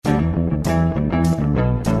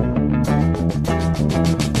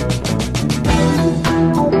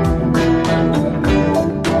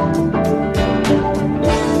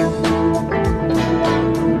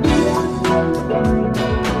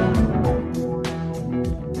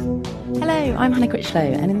Hello, I'm Hannah Critchlow,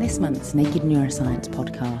 and in this month's Naked Neuroscience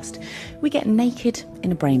podcast, we get naked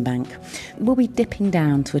in a brain bank. We'll be dipping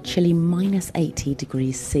down to a chilly minus 80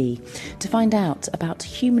 degrees C to find out about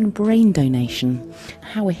human brain donation,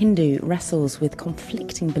 how a Hindu wrestles with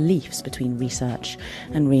conflicting beliefs between research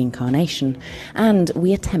and reincarnation, and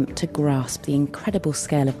we attempt to grasp the incredible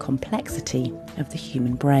scale of complexity of the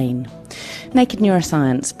human brain. Naked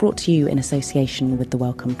Neuroscience, brought to you in association with the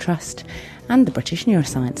Wellcome Trust and the British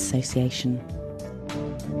Neuroscience Association.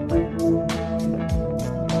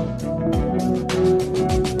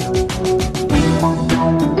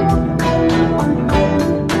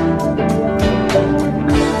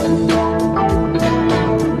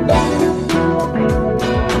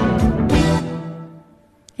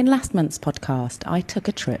 In last month's podcast, I took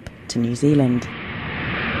a trip to New Zealand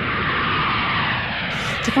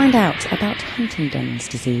to find out about Huntington's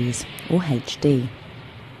disease, or HD.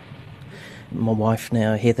 My wife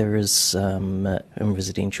now, Heather, is in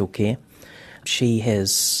residential care. She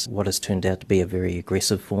has what has turned out to be a very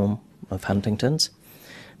aggressive form of Huntington's.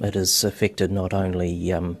 It has affected not only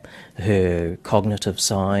her cognitive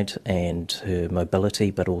side and her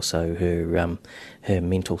mobility, but also her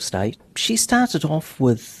mental state. She started off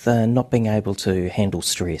with not being able to handle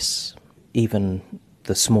stress. Even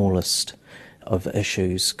the smallest of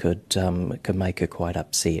issues could make her quite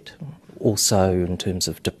upset. Also, in terms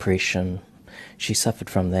of depression, she suffered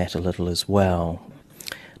from that a little as well.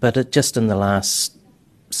 But just in the last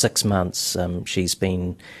 6 months, she's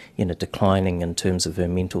been, declining in terms of her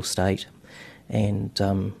mental state.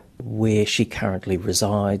 And where she currently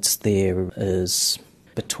resides, there is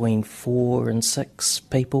between 4 and 6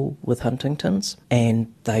 people with Huntington's,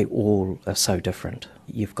 and they all are so different.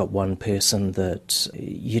 You've got one person that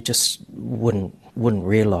you just wouldn't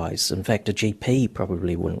realise. In fact, a GP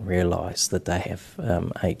probably wouldn't realise that they have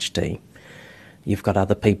HD. You've got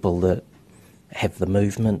other people that have the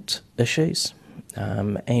movement issues,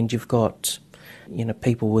 and you've got,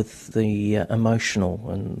 people with the emotional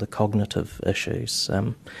and the cognitive issues.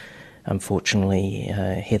 Unfortunately,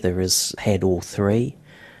 Heather has had all three,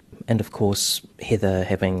 and of course, Heather,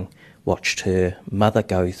 having watched her mother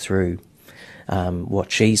go through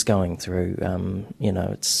what she's going through,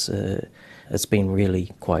 it's been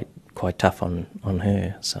really quite tough on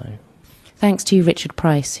her. So. Thanks to Richard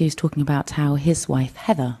Price, who's talking about how his wife,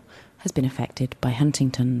 Heather, has been affected by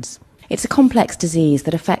Huntington's. It's a complex disease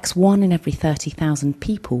that affects 1 in every 30,000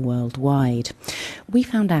 people worldwide. We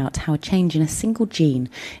found out how a change in a single gene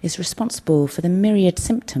is responsible for the myriad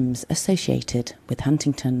symptoms associated with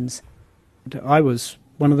Huntington's. I was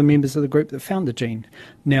one of the members of the group that found the gene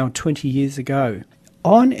now 20 years ago.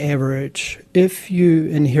 On average, if you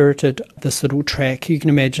inherited this little track, you can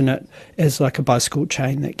imagine it as like a bicycle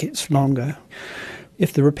chain that gets longer.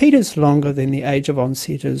 If the repeat is longer, then the age of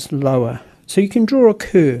onset is lower. So you can draw a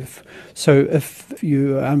curve. So if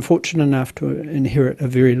you are unfortunate enough to inherit a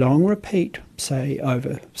very long repeat, say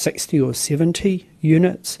over 60 or 70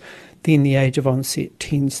 units, then the age of onset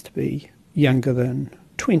tends to be younger than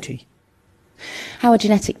 20. How a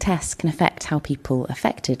genetic test can affect how people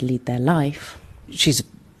affected lead their life. She's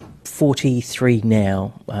 43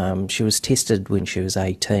 now. She was tested when she was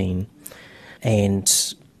 18,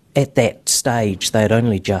 and at that stage they had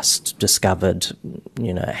only just discovered,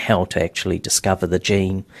 how to actually discover the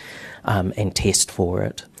gene and test for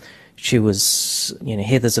it. She was,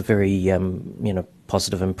 Heather's a very,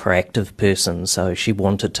 positive and proactive person, so she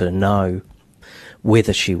wanted to know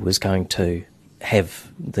whether she was going to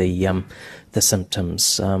have the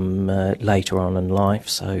symptoms later on in life.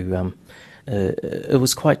 So. It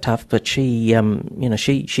was quite tough, but she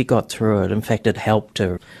got through it. In fact, it helped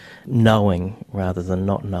her knowing rather than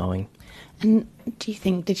not knowing. And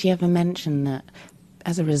did she ever mention that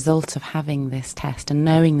as a result of having this test and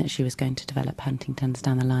knowing that she was going to develop Huntington's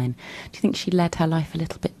down the line, do you think she led her life a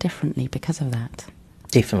little bit differently because of that?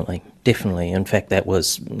 Definitely. In fact, that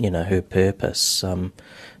was, her purpose.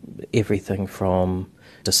 Everything from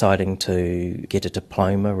deciding to get a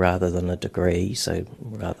diploma rather than a degree, so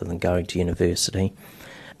rather than going to university,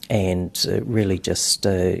 and really just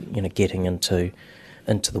getting into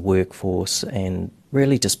the workforce and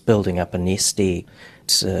really just building up a nest egg.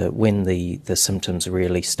 When the symptoms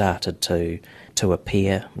really started to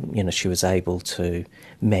appear, she was able to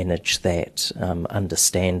manage that,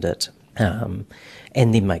 understand it, and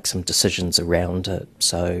then make some decisions around it.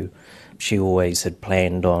 So she always had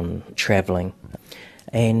planned on travelling.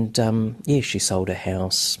 And she sold her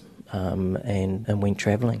house and went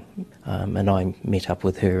travelling. And I met up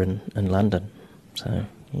with her in London. So,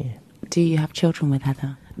 yeah. Do you have children with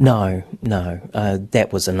Heather? No. That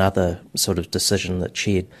was another sort of decision that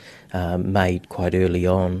she had made quite early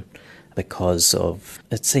on. because of,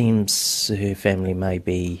 it seems her family may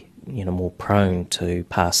be, more prone to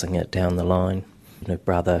passing it down the line. Her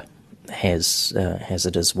brother has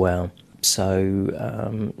it as well.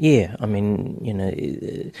 So,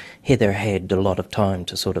 Heather had a lot of time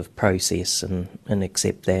to sort of process and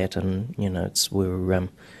accept that, and,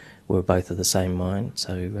 we're both of the same mind,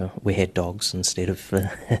 so we had dogs instead of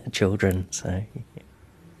children, so...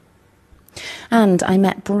 And I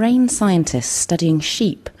met brain scientists studying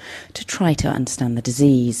sheep to try to understand the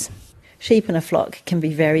disease. Sheep in a flock can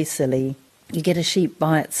be very silly. You get a sheep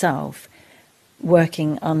by itself,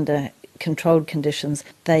 working under controlled conditions,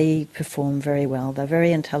 they perform very well. They're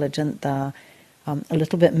very intelligent, they're a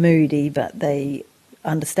little bit moody, but they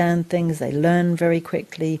understand things, they learn very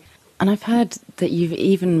quickly. And I've heard that you've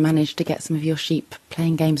even managed to get some of your sheep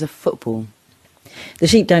playing games of football. The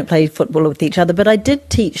sheep don't play football with each other, but I did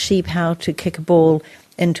teach sheep how to kick a ball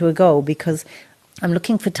into a goal, because I'm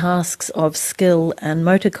looking for tasks of skill and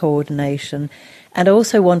motor coordination, and I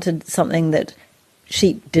also wanted something that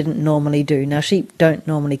sheep didn't normally do. Now, sheep don't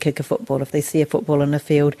normally kick a football. If they see a football in a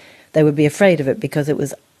field, they would be afraid of it because it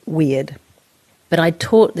was weird. But I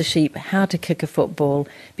taught the sheep how to kick a football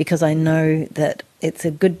because I know that it's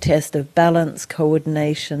a good test of balance,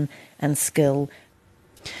 coordination and skill.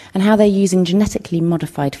 And how they're using genetically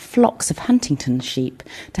modified flocks of Huntington sheep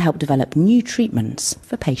to help develop new treatments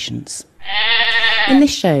for patients. In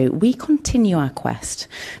this show, we continue our quest,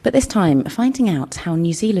 but this time finding out how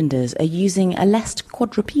New Zealanders are using a less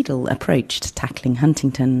quadrupedal approach to tackling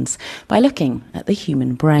Huntington's by looking at the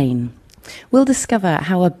human brain. We'll discover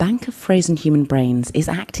how a bank of frozen human brains is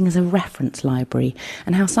acting as a reference library,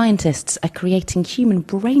 and how scientists are creating human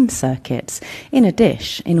brain circuits in a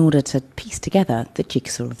dish in order to piece together the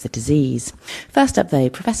jigsaw of the disease. First up though,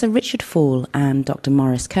 Professor Richard Fall and Dr.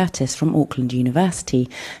 Maurice Curtis from Auckland University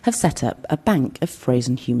have set up a bank of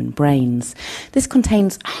frozen human brains. This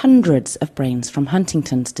contains hundreds of brains from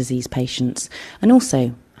Huntington's disease patients, and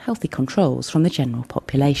also healthy controls from the general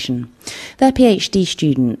population. Their PhD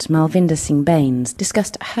student, Malvinder Singh Bains,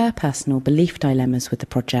 discussed her personal belief dilemmas with the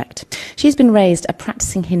project. She's been raised a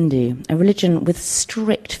practicing Hindu, a religion with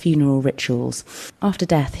strict funeral rituals. After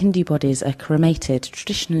death, Hindu bodies are cremated,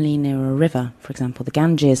 traditionally near a river, for example the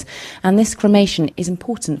Ganges, and this cremation is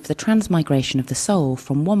important for the transmigration of the soul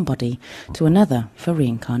from one body to another for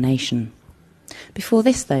reincarnation. Before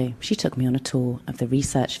this, though, she took me on a tour of the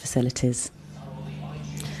research facilities.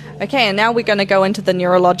 Okay, and now we're going to go into the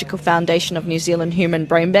Neurological Foundation of New Zealand Human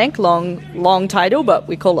Brain Bank. Long title, but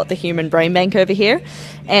we call it the Human Brain Bank over here.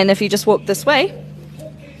 And if you just walk this way,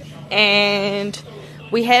 and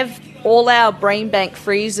we have all our brain bank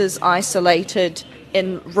freezers isolated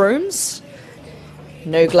in rooms.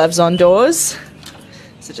 No gloves on doors.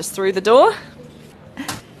 So just through the door.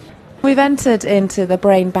 We've entered into the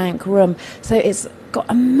brain bank room, so it's got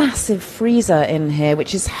a massive freezer in here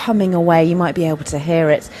which is humming away. You might be able to hear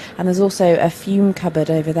it, and there's also a fume cupboard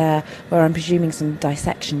over there where I'm presuming some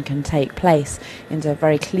dissection can take place into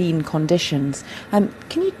very clean conditions.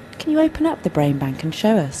 Can you open up the brain bank and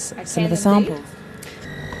show us some of the samples? Indeed.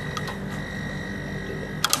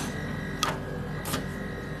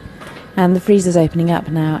 And the freezer's opening up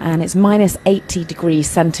now, and it's minus 80 degrees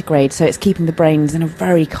centigrade, so it's keeping the brains in a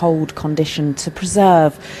very cold condition to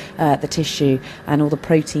preserve the tissue and all the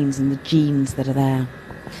proteins and the genes that are there.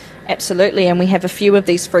 Absolutely, and we have a few of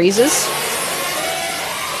these freezers.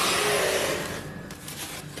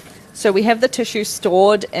 So we have the tissue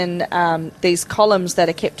stored in these columns that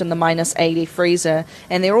are kept in the minus 80 freezer,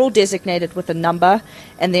 and they're all designated with a number,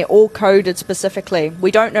 and they're all coded specifically.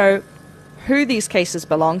 We don't know who these cases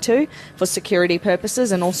belong to for security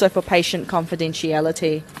purposes and also for patient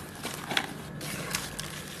confidentiality.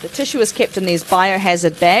 The tissue is kept in these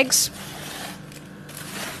biohazard bags.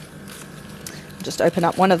 Just open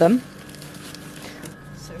up one of them.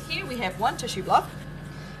 So here we have one tissue block.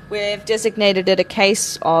 We've designated it a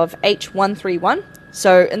case of H131.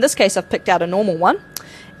 So in this case I've picked out a normal one,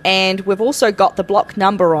 and we've also got the block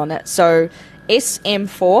number on it. So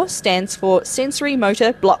SM4 stands for Sensory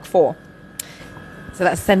Motor Block 4. So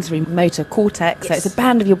that's sensory motor cortex. Yes. So it's a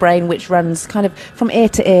band of your brain which runs kind of from ear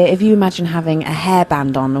to ear. If you imagine having a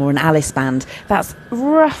hairband on or an Alice band, that's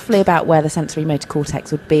roughly about where the sensory motor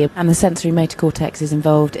cortex would be. And the sensory motor cortex is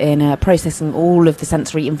involved in processing all of the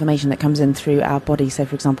sensory information that comes in through our body. So,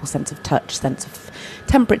 for example, sense of touch, sense of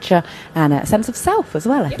temperature, and a sense of self as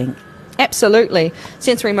well, I think. Absolutely.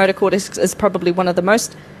 Sensory motor cortex is probably one of the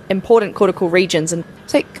most important cortical regions. And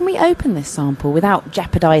So can we open this sample without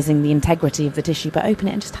jeopardising the integrity of the tissue, but open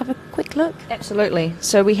it and just have a quick look? absolutely.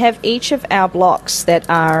 So we have each of our blocks that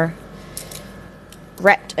are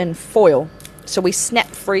wrapped in foil. So we snap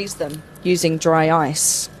freeze them using dry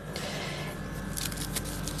ice.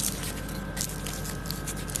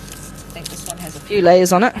 I think this one has a few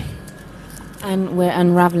layers on it. And we're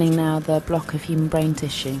unravelling now the block of human brain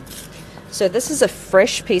tissue. So this is a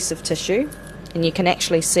fresh piece of tissue, and you can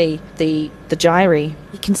actually see the gyri.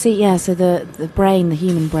 You can see, yeah, so the brain, the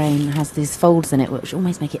human brain, has these folds in it which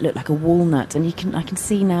almost make it look like a walnut, and I can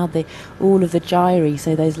see now all of the gyri,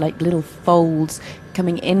 so those like little folds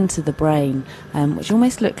coming into the brain, which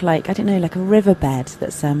almost look like, I don't know, like a riverbed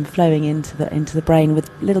that's flowing into the brain with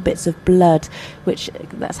little bits of blood, which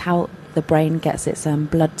that's how the brain gets its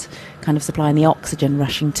blood kind of supply and the oxygen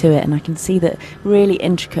rushing to it. And I can see that really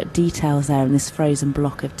intricate details there in this frozen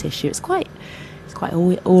block of tissue. It's quite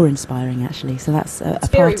awe-inspiring, actually. So that's a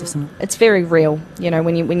part of some. It's very real. You know,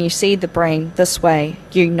 when you see the brain this way,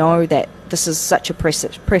 you know that this is such a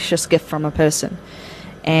precious gift from a person.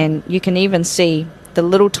 And you can even see the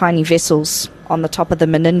little tiny vessels on the top of the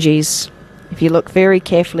meninges. If you look very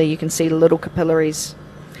carefully, you can see the little capillaries.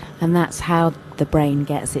 And that's how the brain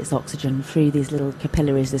gets its oxygen, through these little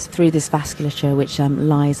capillaries, through this vasculature which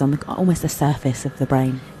lies on almost the surface of the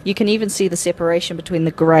brain. You can even see the separation between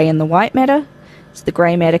the grey and the white matter. So the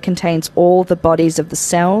grey matter contains all the bodies of the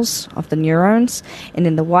cells, of the neurons, and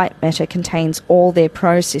then the white matter contains all their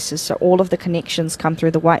processes. So all of the connections come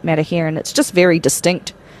through the white matter here, and it's just very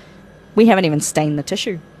distinct. We haven't even stained the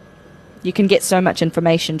tissue. You can get so much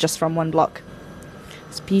information just from one block.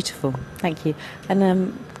 It's beautiful. Thank you.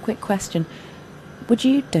 And quick question. Would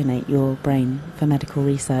you donate your brain for medical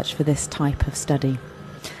research for this type of study?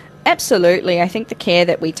 Absolutely. I think the care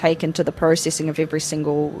that we take into the processing of every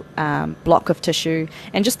single block of tissue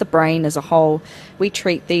and just the brain as a whole, we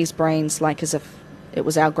treat these brains like as if it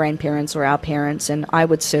was our grandparents or our parents, and I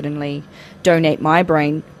would certainly donate my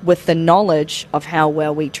brain with the knowledge of how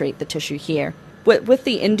well we treat the tissue here. With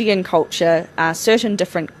the Indian culture, certain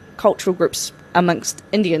different cultural groups amongst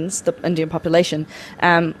Indians, the Indian population,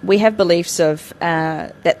 we have beliefs of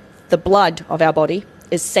that the blood of our body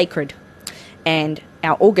is sacred and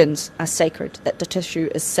our organs are sacred, that the tissue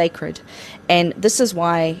is sacred. And this is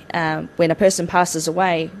why when a person passes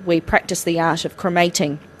away, we practice the art of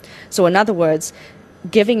cremating. So in other words,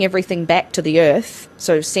 giving everything back to the earth,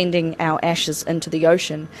 so sending our ashes into the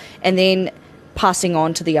ocean, and then passing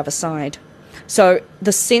on to the other side. So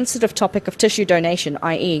the sensitive topic of tissue donation,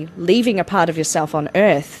 i.e. leaving a part of yourself on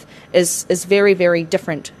earth, is very, very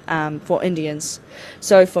different for Indians.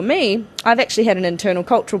 So for me, I've actually had an internal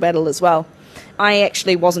cultural battle as well. I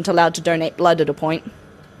actually wasn't allowed to donate blood at a point.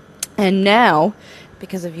 And now,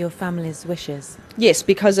 because of your family's wishes? Yes,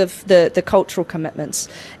 because of the cultural commitments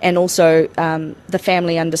and also the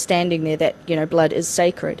family understanding there that, you know, blood is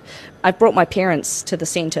sacred. I've brought my parents to the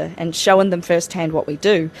centre and shown them firsthand what we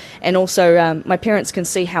do. And also my parents can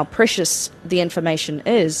see how precious the information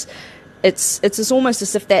is. It's almost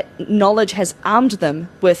as if that knowledge has armed them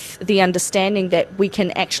with the understanding that we can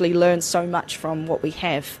actually learn so much from what we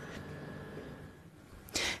have.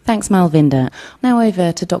 Thanks, Malvinda. Now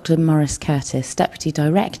over to Dr. Maurice Curtis, Deputy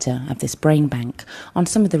Director of this brain bank, on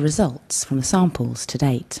some of the results from the samples to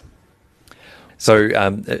date. So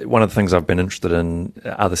one of the things I've been interested in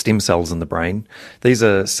are the stem cells in the brain. These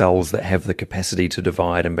are cells that have the capacity to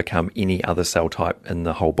divide and become any other cell type in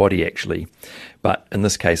the whole body, actually. But in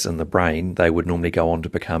this case, in the brain, they would normally go on to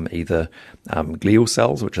become either glial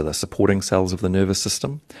cells, which are the supporting cells of the nervous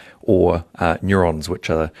system, or neurons, which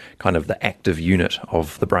are kind of the active unit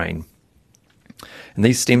of the brain. And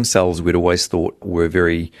these stem cells we'd always thought were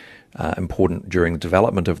very important during the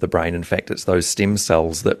development of the brain. In fact, it's those stem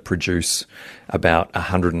cells that produce about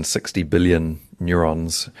 160 billion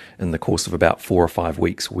neurons in the course of about 4 or 5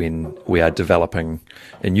 weeks when we are developing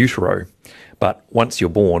in utero. But once you're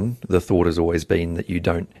born, the thought has always been that you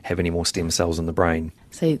don't have any more stem cells in the brain.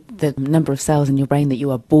 So the number of cells in your brain that you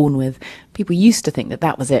are born with, people used to think that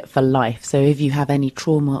that was it for life. So if you have any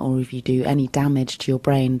trauma or if you do any damage to your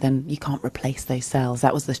brain, then you can't replace those cells.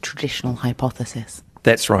 That was the traditional hypothesis.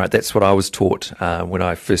 That's right. That's what I was taught when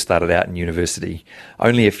I first started out in university.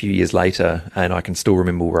 Only a few years later, and I can still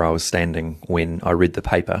remember where I was standing when I read the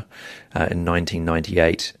paper in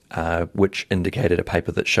 1998, which indicated a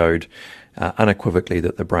paper that showed unequivocally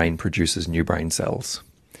that the brain produces new brain cells.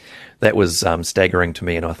 That was staggering to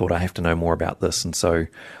me, and I thought I have to know more about this. And so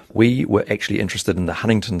we were actually interested in the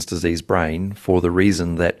Huntington's disease brain for the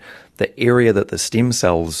reason that the area that the stem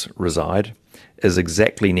cells reside is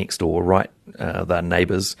exactly next door, right? They're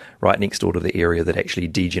neighbours, right next door to the area that actually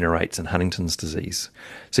degenerates in Huntington's disease.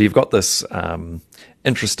 So you've got this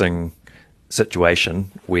interesting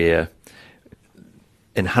situation where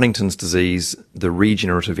In Huntington's disease, the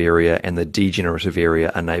regenerative area and the degenerative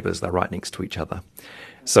area are neighbours. They're right next to each other.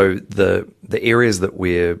 So the areas that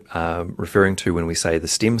we're referring to when we say the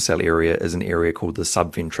stem cell area is an area called the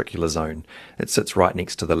subventricular zone. It sits right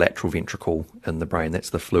next to the lateral ventricle in the brain.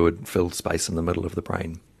 That's the fluid-filled space in the middle of the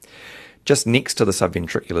brain. Just next to the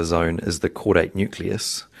subventricular zone is the caudate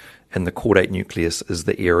nucleus, and the caudate nucleus is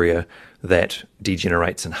the area that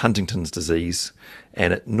degenerates in Huntington's disease,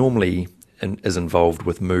 and it normally is involved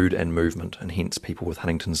with mood and movement, and hence people with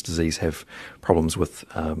Huntington's disease have problems with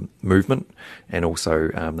movement, and also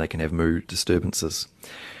they can have mood disturbances.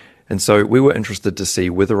 And so we were interested to see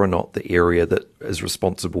whether or not the area that is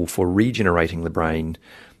responsible for regenerating the brain,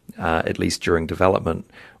 at least during development,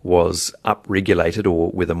 was upregulated, or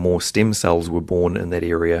whether more stem cells were born in that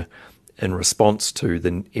area in response to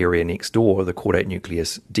the area next door, the caudate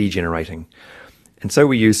nucleus, degenerating. And so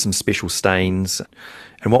we used some special stains,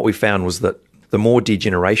 and what we found was that the more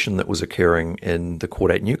degeneration that was occurring in the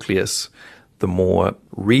caudate nucleus, the more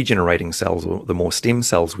regenerating cells, or the more stem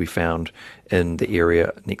cells we found in the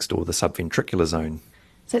area next door, the subventricular zone.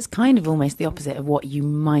 So it's kind of almost the opposite of what you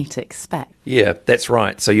might expect. Yeah, that's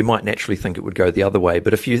right. So you might naturally think it would go the other way.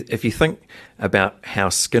 But if you think about how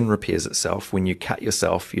skin repairs itself, when you cut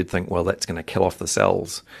yourself, you'd think, well, that's going to kill off the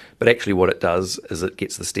cells. But actually what it does is it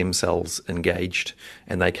gets the stem cells engaged,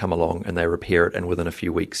 and they come along and they repair it. And within a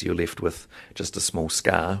few weeks, you're left with just a small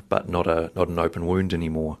scar, but not an open wound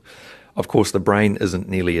anymore. Of course, the brain isn't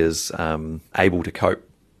nearly as able to cope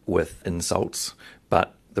with insults,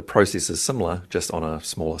 but the process is similar, just on a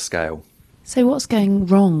smaller scale. So what's going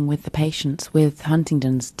wrong with the patients with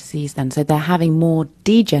Huntington's disease then? So they're having more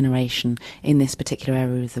degeneration in this particular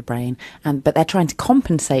area of the brain, but they're trying to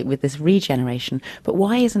compensate with this regeneration. But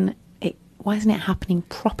why isn't it happening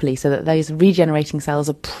properly, so that those regenerating cells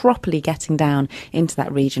are properly getting down into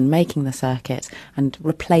that region, making the circuit and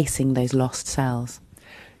replacing those lost cells?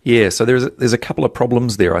 Yeah, so there's a couple of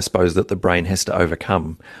problems there, I suppose, that the brain has to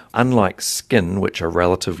overcome. Unlike skin, which are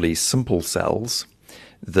relatively simple cells,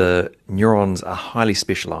 the neurons are highly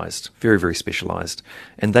specialised, very, very specialised,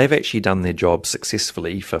 and they've actually done their job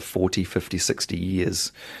successfully for 40, 50, 60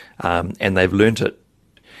 years, and they've learnt it.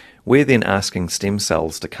 We're then asking stem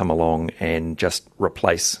cells to come along and just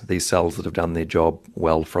replace these cells that have done their job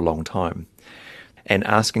well for a long time. And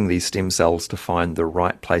asking these stem cells to find the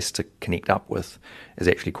right place to connect up with is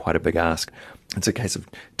actually quite a big ask. It's a case of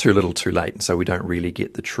too little, too late, and so we don't really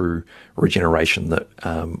get the true regeneration that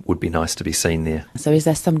would be nice to be seen there. So is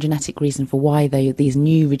there some genetic reason for why these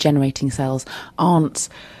new regenerating cells aren't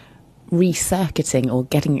recircuiting or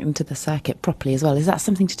getting into the circuit properly as well? Is that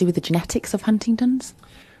something to do with the genetics of Huntington's?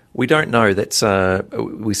 We don't know.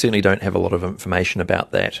 We certainly don't have a lot of information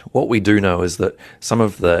about that. What we do know is that some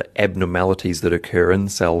of the abnormalities that occur in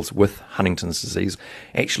cells with Huntington's disease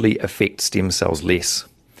actually affect stem cells less.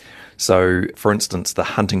 So, for instance, the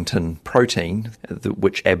Huntington protein,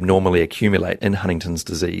 which abnormally accumulate in Huntington's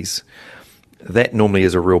disease, that normally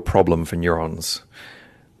is a real problem for neurons.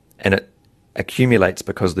 And it accumulates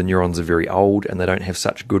because the neurons are very old and they don't have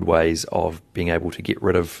such good ways of being able to get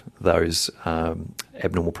rid of those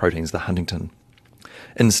abnormal proteins, the Huntington.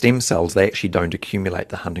 In stem cells, they actually don't accumulate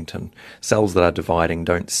the Huntington. Cells that are dividing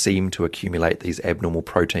don't seem to accumulate these abnormal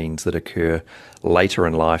proteins that occur later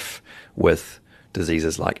in life with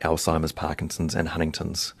diseases like Alzheimer's, Parkinson's, and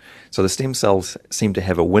Huntington's. So the stem cells seem to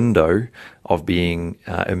have a window of being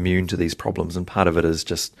immune to these problems, and part of it is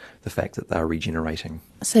just the fact that they're regenerating.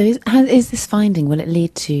 So is this finding, will it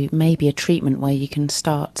lead to maybe a treatment where you can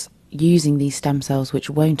start using these stem cells which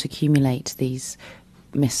won't accumulate these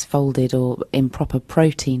misfolded or improper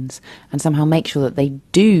proteins, and somehow make sure that they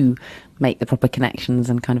do make the proper connections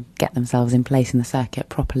and kind of get themselves in place in the circuit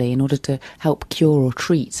properly in order to help cure or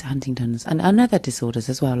treat Huntington's and other disorders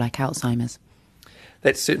as well, like Alzheimer's?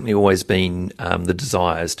 That's certainly always been the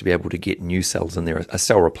desire, is to be able to get new cells in there, a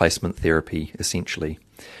cell replacement therapy, essentially.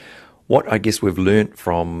 What I guess we've learnt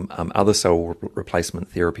from other cell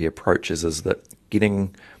replacement therapy approaches is that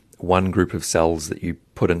getting one group of cells that you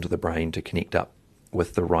put into the brain to connect up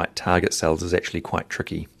with the right target cells is actually quite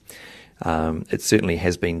tricky. It certainly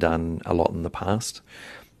has been done a lot in the past.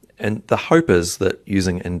 And the hope is that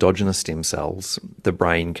using endogenous stem cells, the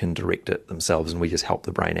brain can direct it themselves and we just help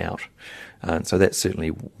the brain out. And so that's certainly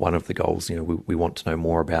one of the goals. You know, we want to know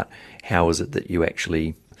more about how is it that you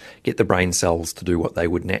actually get the brain cells to do what they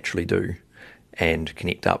would naturally do and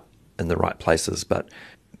connect up in the right places. But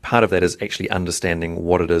part of that is actually understanding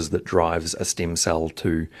what it is that drives a stem cell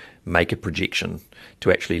to make a projection,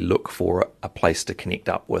 to actually look for a place to connect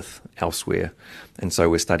up with elsewhere. And so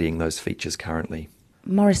we're studying those features currently.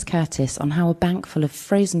 Maurice Curtis, on how a bank full of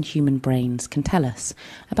frozen human brains can tell us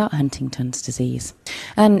about Huntington's disease.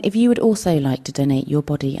 And if you would also like to donate your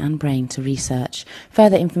body and brain to research,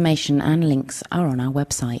 further information and links are on our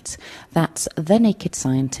website. That's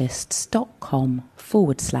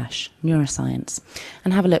thenakedscientists.com/neuroscience.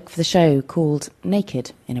 And have a look for the show called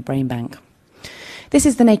Naked in a Brain Bank. This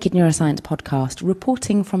is the Naked Neuroscience podcast,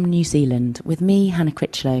 reporting from New Zealand with me, Hannah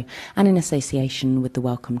Critchlow, and in association with the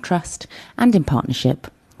Wellcome Trust and in partnership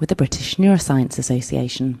with the British Neuroscience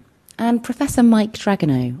Association. And Professor Mike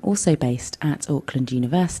Dragonow, also based at Auckland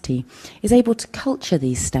University, is able to culture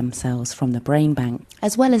these stem cells from the brain bank.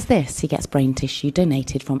 As well as this, he gets brain tissue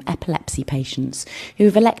donated from epilepsy patients who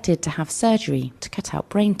have elected to have surgery to cut out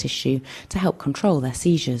brain tissue to help control their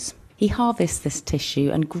seizures. He harvests this tissue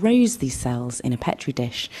and grows these cells in a petri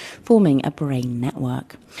dish, forming a brain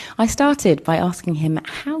network. I started by asking him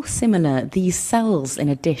how similar these cells in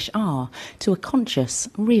a dish are to a conscious,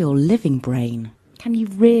 real, living brain. Can you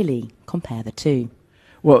really compare the two?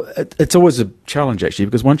 Well, it's always a challenge, actually,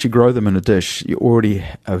 because once you grow them in a dish, you already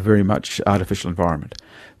are very much artificial environment.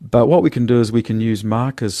 But what we can do is we can use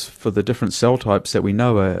markers for the different cell types that we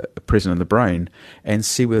know are present in the brain and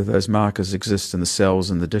see whether those markers exist in the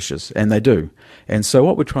cells in the dishes, and they do. And so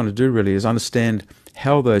what we're trying to do really is understand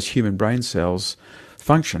how those human brain cells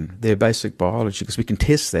function, their basic biology, because we can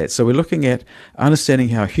test that. So we're looking at understanding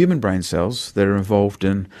how human brain cells that are involved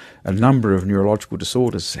in a number of neurological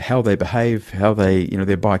disorders, how they behave, how they,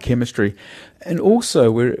 their biochemistry, and also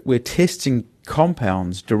we're testing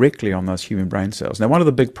compounds directly on those human brain cells. Now, one of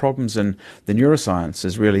the big problems in the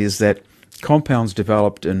neurosciences really is that compounds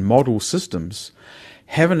developed in model systems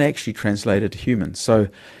haven't actually translated to humans. So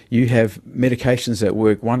you have medications that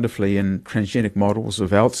work wonderfully in transgenic models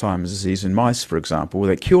of Alzheimer's disease in mice, for example,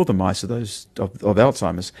 that cure the mice of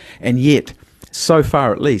Alzheimer's, and yet, so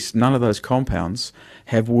far at least, none of those compounds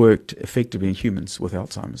have worked effectively in humans with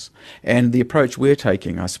Alzheimer's. And the approach we're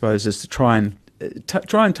taking, I suppose, is to try and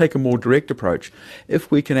take a more direct approach.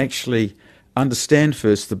 If we can actually understand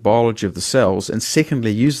first the biology of the cells, and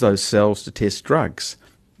secondly, use those cells to test drugs.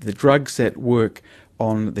 The drugs that work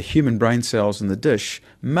on the human brain cells in the dish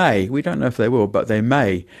we don't know if they will, but they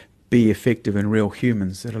may be effective in real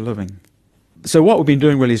humans that are living. So what we've been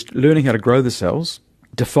doing really is learning how to grow the cells,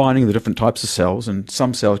 defining the different types of cells, and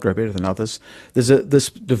some cells grow better than others. There's this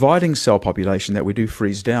dividing cell population that we do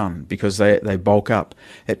freeze down because they bulk up.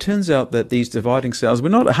 It turns out that these dividing cells, we're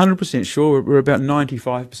not 100% sure, we're about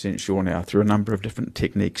 95% sure now through a number of different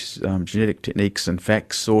techniques, genetic techniques and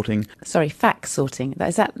fax sorting. Sorry, fax sorting.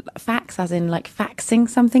 Is that fax as in like faxing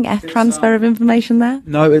something? Transfer of information there?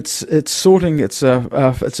 No, it's sorting. It's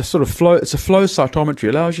a sort of flow. It's a flow cytometry.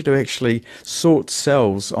 It allows you to actually sort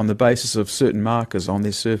cells on the basis of certain markers on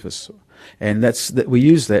their surface, and we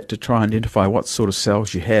use that to try and identify what sort of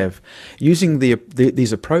cells you have. Using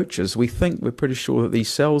these approaches, we're pretty sure that these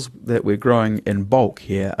cells that we're growing in bulk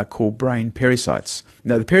here are called brain pericytes.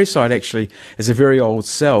 Now, the pericyte actually is a very old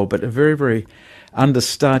cell, but a very, very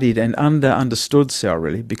understudied and understood cell,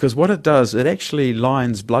 really, because what it does, it actually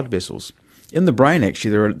lines blood vessels. In the brain,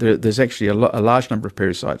 actually, there's actually a large number of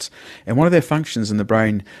pericytes, and one of their functions in the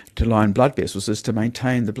brain to line blood vessels is to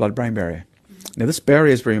maintain the blood-brain barrier. Now, this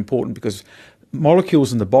barrier is very important because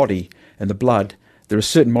molecules in the body and the blood, there are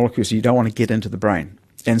certain molecules you don't want to get into the brain.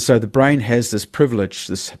 And so the brain has this privilege,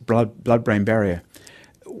 this blood-brain barrier.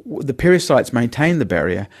 The pericytes maintain the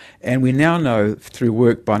barrier, and we now know through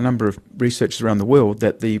work by a number of researchers around the world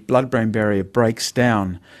that the blood-brain barrier breaks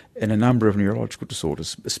down in a number of neurological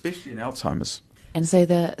disorders, especially in Alzheimer's. And so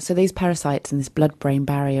these parasites and this blood-brain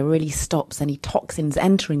barrier really stops any toxins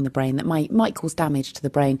entering the brain that might cause damage to the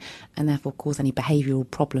brain and therefore cause any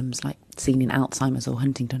behavioural problems like seen in Alzheimer's or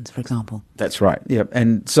Huntington's, for example. That's right, yeah.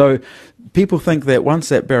 And so people think that once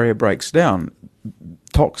that barrier breaks down,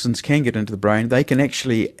 toxins can get into the brain. They can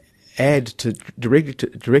actually add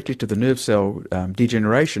directly to the nerve cell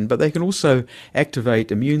degeneration, but they can also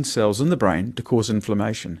activate immune cells in the brain to cause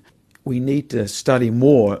inflammation. We need to study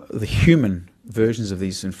more the human versions of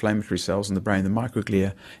these inflammatory cells in the brain, the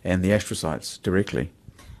microglia and the astrocytes directly.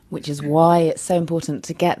 Which is why it's so important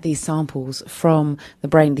to get these samples from the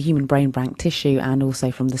brain, the human brain bank tissue, and also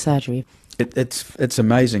from the surgery. It's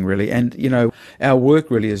amazing, really. And, our work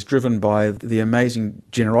really is driven by the amazing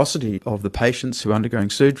generosity of the patients who are undergoing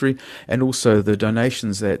surgery and also the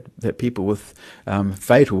donations that people with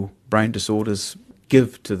fatal brain disorders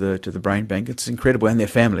give to the brain bank. It's incredible, and their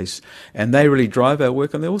families. And they really drive our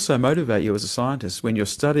work, and they also motivate you as a scientist. When you're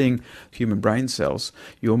studying human brain cells,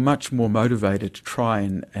 you're much more motivated to try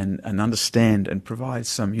and understand and provide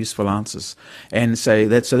some useful answers. And so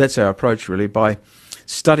that's our approach, really, by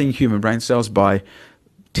studying human brain cells, by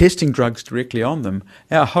testing drugs directly on them,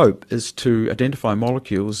 our hope is to identify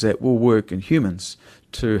molecules that will work in humans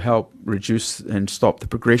to help reduce and stop the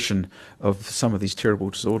progression of some of these terrible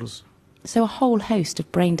disorders. So a whole host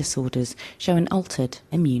of brain disorders show an altered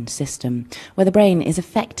immune system, where the brain is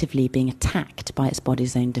effectively being attacked by its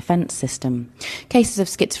body's own defence system. Cases of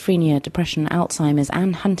schizophrenia, depression, Alzheimer's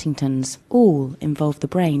and Huntington's all involve the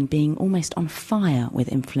brain being almost on fire with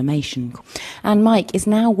inflammation. And Mike is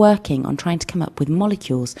now working on trying to come up with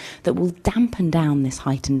molecules that will dampen down this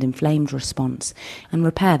heightened inflamed response and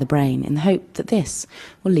repair the brain in the hope that this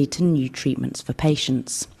will lead to new treatments for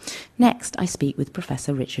patients. Next, I speak with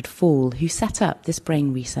Professor Richard Fall, who set up this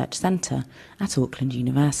Brain Research Centre at Auckland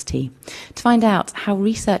University, to find out how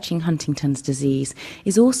researching Huntington's disease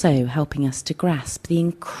is also helping us to grasp the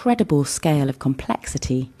incredible scale of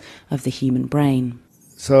complexity of the human brain.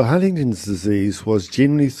 So Huntington's disease was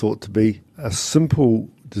generally thought to be a simple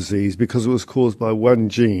disease because it was caused by one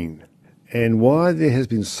gene. And why there has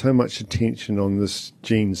been so much attention on this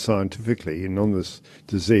gene scientifically and on this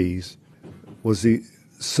disease was the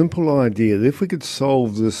simple idea that if we could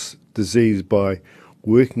solve this disease by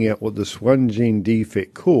working out what this one gene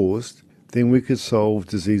defect caused, then we could solve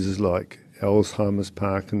diseases like Alzheimer's,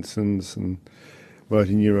 Parkinson's and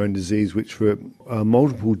motor neurone disease, which were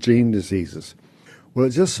multiple gene diseases. Well,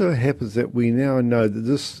 it just so happens that we now know that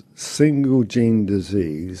this single gene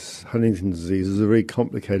disease, Huntington's disease, is a very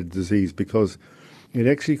complicated disease because it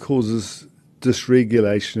actually causes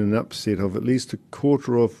dysregulation and upset of at least a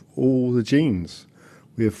quarter of all the genes.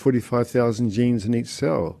 We have 45,000 genes in each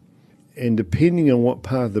cell. And depending on what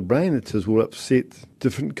part of the brain it is, will upset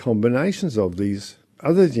different combinations of these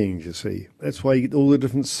other genes, you see. That's why you get all the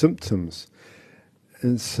different symptoms.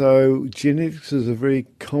 And so genetics is a very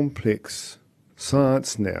complex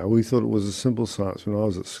science now. We thought it was a simple science when I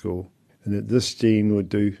was at school, and that this gene would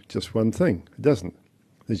do just one thing. It doesn't.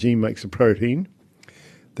 The gene makes a protein.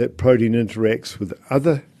 That protein interacts with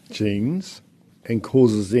other genes and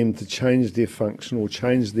causes them to change their function or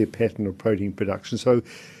change their pattern of protein production. So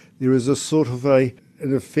there is a sort of an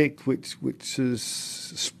effect which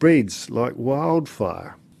spreads like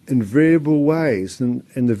wildfire in variable ways, and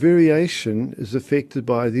the variation is affected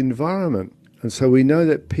by the environment. And so we know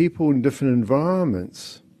that people in different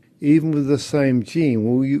environments, even with the same gene,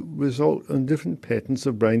 will result in different patterns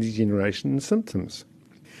of brain degeneration and symptoms.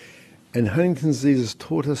 And Huntington's disease has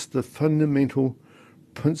taught us the fundamental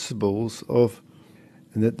principles of,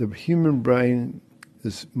 and that the human brain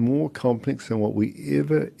is more complex than what we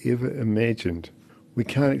ever imagined. We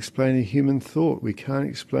can't explain a human thought. We can't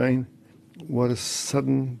explain what a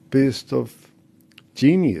sudden burst of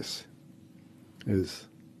genius is.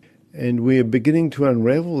 And we are beginning to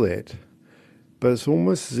unravel that, but it's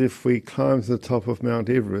almost as if we climb to the top of Mount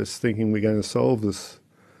Everest thinking we're going to solve this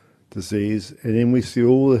disease, and then we see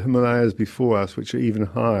all the Himalayas before us, which are even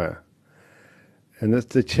higher. And that's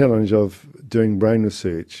the challenge of doing brain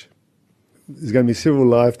research. There's going to be several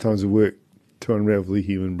lifetimes of work to unravel the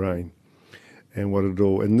human brain and what it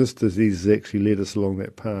all. And this disease has actually led us along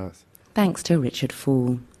that path. Thanks to Richard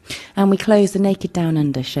Fall. And we close the Naked Down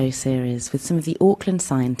Under show series with some of the Auckland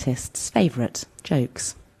scientists' favourite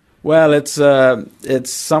jokes. Well, it's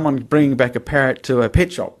someone bringing back a parrot to a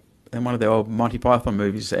pet shop in one of the old Monty Python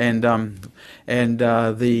movies, and the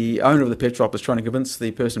owner of the pet shop is trying to convince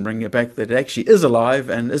the person bringing it back that it actually is alive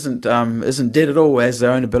and isn't dead at all, as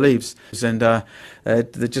the owner believes. And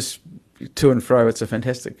they're just to and fro. It's a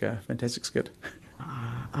fantastic skit.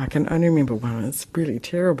 I can only remember one. It's really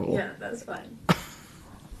terrible. Yeah, that's fine.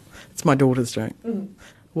 It's my daughter's joke.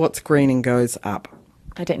 What's green and goes up?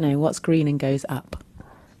 I don't know. What's green and goes up?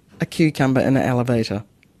 A cucumber in an elevator.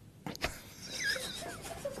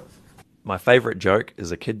 My favourite joke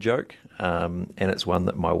is a kid joke, and it's one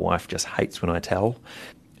that my wife just hates when I tell.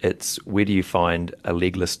 It's, where do you find a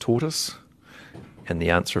legless tortoise? And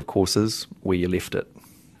the answer, of course, is where you left it.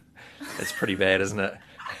 It's pretty bad, isn't it?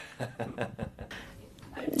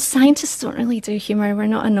 Scientists don't really do humour. We're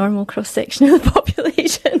not a normal cross-section of the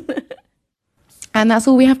population. And that's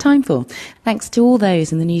all we have time for. Thanks to all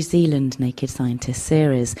those in the New Zealand Naked Scientist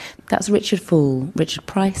series. That's Richard Fall, Richard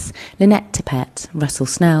Price, Lynette Tippett, Russell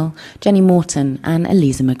Snell, Jenny Morton and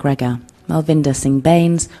Elisa McGregor, Malvinda Singh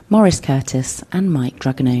Baines, Maurice Curtis and Mike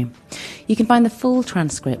Drugano. You can find the full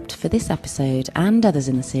transcript for this episode and others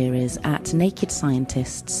in the series at Naked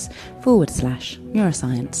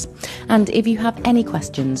Scientists/neuroscience. And if you have any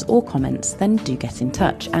questions or comments, then do get in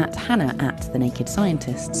touch at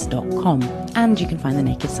hannah@thenakedscientists.com. And you can find The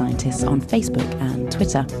Naked Scientists on Facebook and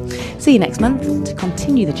Twitter. See you next month to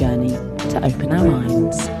continue the journey to open our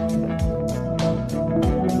minds.